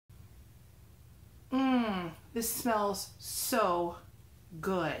This smells so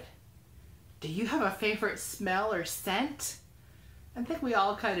good. Do you have a favorite smell or scent? I think we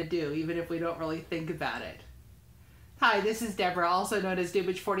all kind of do, even if we don't really think about it. Hi, this is Deborah, also known as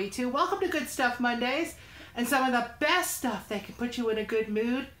Dibage42. Welcome to Good Stuff Mondays. And some of the best stuff that can put you in a good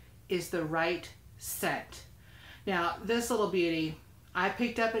mood is the right scent. Now, this little beauty, I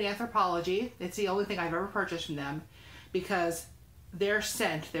picked up at Anthropologie. It's the only thing I've ever purchased from them because their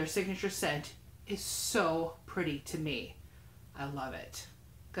scent, their signature scent, is so pretty to me. I love it.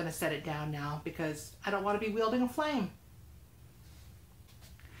 Gonna set it down now because I don't want to be wielding a flame.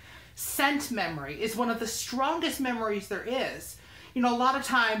 Scent memory is one of the strongest memories there is. You know, a lot of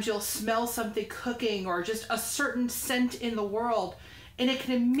times you'll smell something cooking or just a certain scent in the world, and it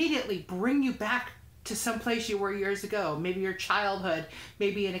can immediately bring you back to some place you were years ago, maybe your childhood,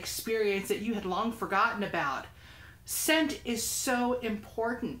 maybe an experience that you had long forgotten about. Scent is so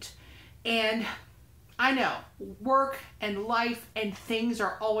important. And I know work and life and things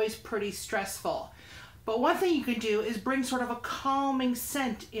are always pretty stressful. But one thing you can do is bring sort of a calming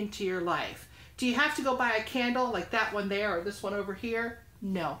scent into your life. Do you have to go buy a candle like that one there or this one over here?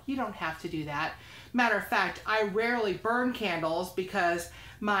 No, you don't have to do that. Matter of fact, I rarely burn candles because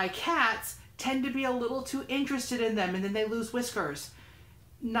my cats tend to be a little too interested in them and then they lose whiskers.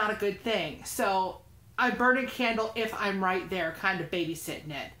 Not a good thing. So I burn a candle if I'm right there kind of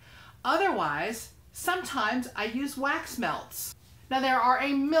babysitting it. Otherwise, sometimes I use wax melts. Now there are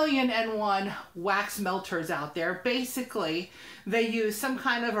 1,000,001 wax melters out there. Basically, they use some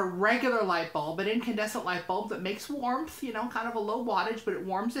kind of a regular light bulb, an incandescent light bulb that makes warmth, you know, kind of a low wattage, but it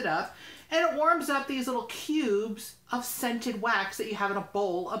warms it up. And it warms up these little cubes of scented wax that you have in a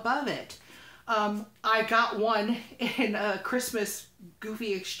bowl above it. I got one in a Christmas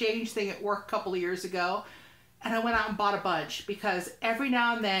goofy exchange thing at work a couple of years ago, and I went out and bought a bunch because every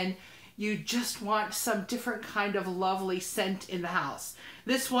now and then you just want some different kind of lovely scent in the house.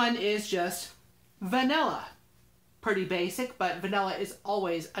 This one is just vanilla. Pretty basic, but vanilla is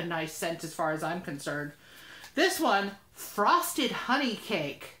always a nice scent as far as I'm concerned. This one, frosted honey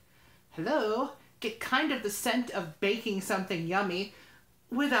cake. Hello, get kind of the scent of baking something yummy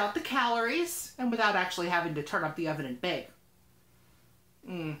without the calories and without actually having to turn up the oven and bake.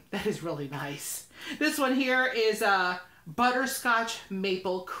 That is really nice. This one here is butterscotch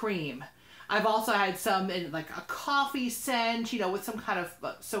maple cream. I've also had some in like a coffee scent, you know, with some kind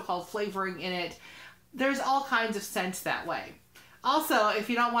of so-called flavoring in it. There's all kinds of scents that way. Also, if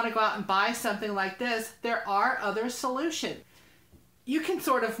you don't want to go out and buy something like this, there are other solutions. You can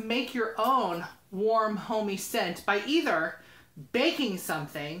sort of make your own warm, homey scent by either baking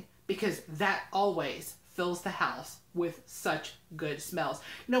something, because that always fills the house with such good smells.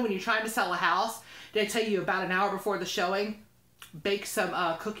 You know, when you're trying to sell a house, did I tell you about an hour before the showing, bake some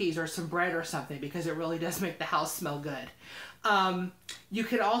cookies or some bread or something, because it really does make the house smell good. You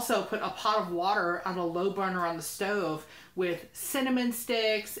could also put a pot of water on a low burner on the stove with cinnamon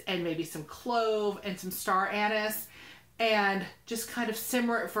sticks and maybe some clove and some star anise and just kind of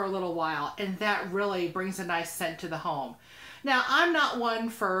simmer it for a little while, and that really brings a nice scent to the home. Now, I'm not one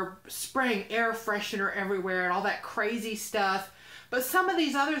for spraying air freshener everywhere and all that crazy stuff, but some of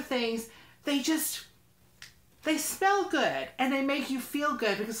these other things, they smell good and they make you feel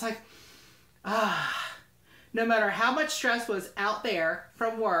good because like, no matter how much stress was out there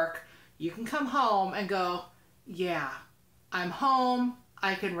from work, you can come home and go, yeah, I'm home,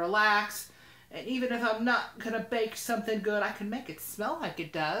 I can relax, and even if I'm not gonna bake something good, I can make it smell like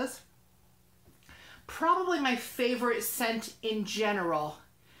it does. Probably my favorite scent in general.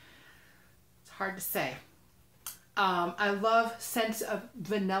 It's hard to say. I love scents of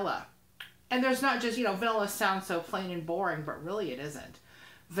vanilla. And there's not just, you know, vanilla sounds so plain and boring, but really it isn't.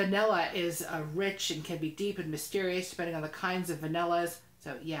 Vanilla is rich and can be deep and mysterious depending on the kinds of vanillas.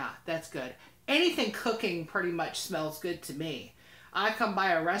 So yeah, that's good. Anything cooking pretty much smells good to me. I come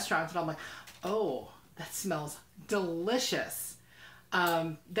by a restaurant and I'm like, oh, that smells delicious.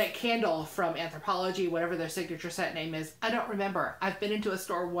 That candle from Anthropologie, whatever their signature scent name is, I don't remember. I've been into a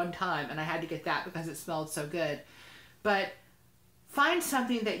store one time and I had to get that because it smelled so good. But find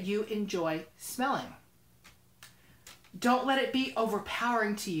something that you enjoy smelling. Don't let it be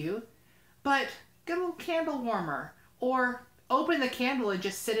overpowering to you, but get a little candle warmer or open the candle and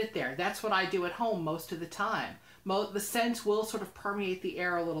just sit it there. That's what I do at home most of the time. The scent will sort of permeate the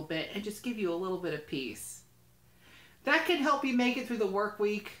air a little bit and just give you a little bit of peace. That can help you make it through the work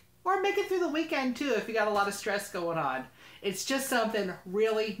week or make it through the weekend too if you got a lot of stress going on. It's just something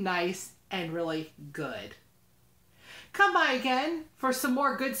really nice and really good. Come by again for some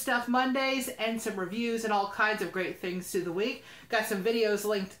more Good Stuff Mondays and some reviews and all kinds of great things through the week. Got some videos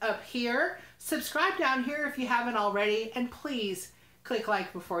linked up here. Subscribe down here if you haven't already, and please click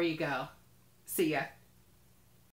like before you go. See ya.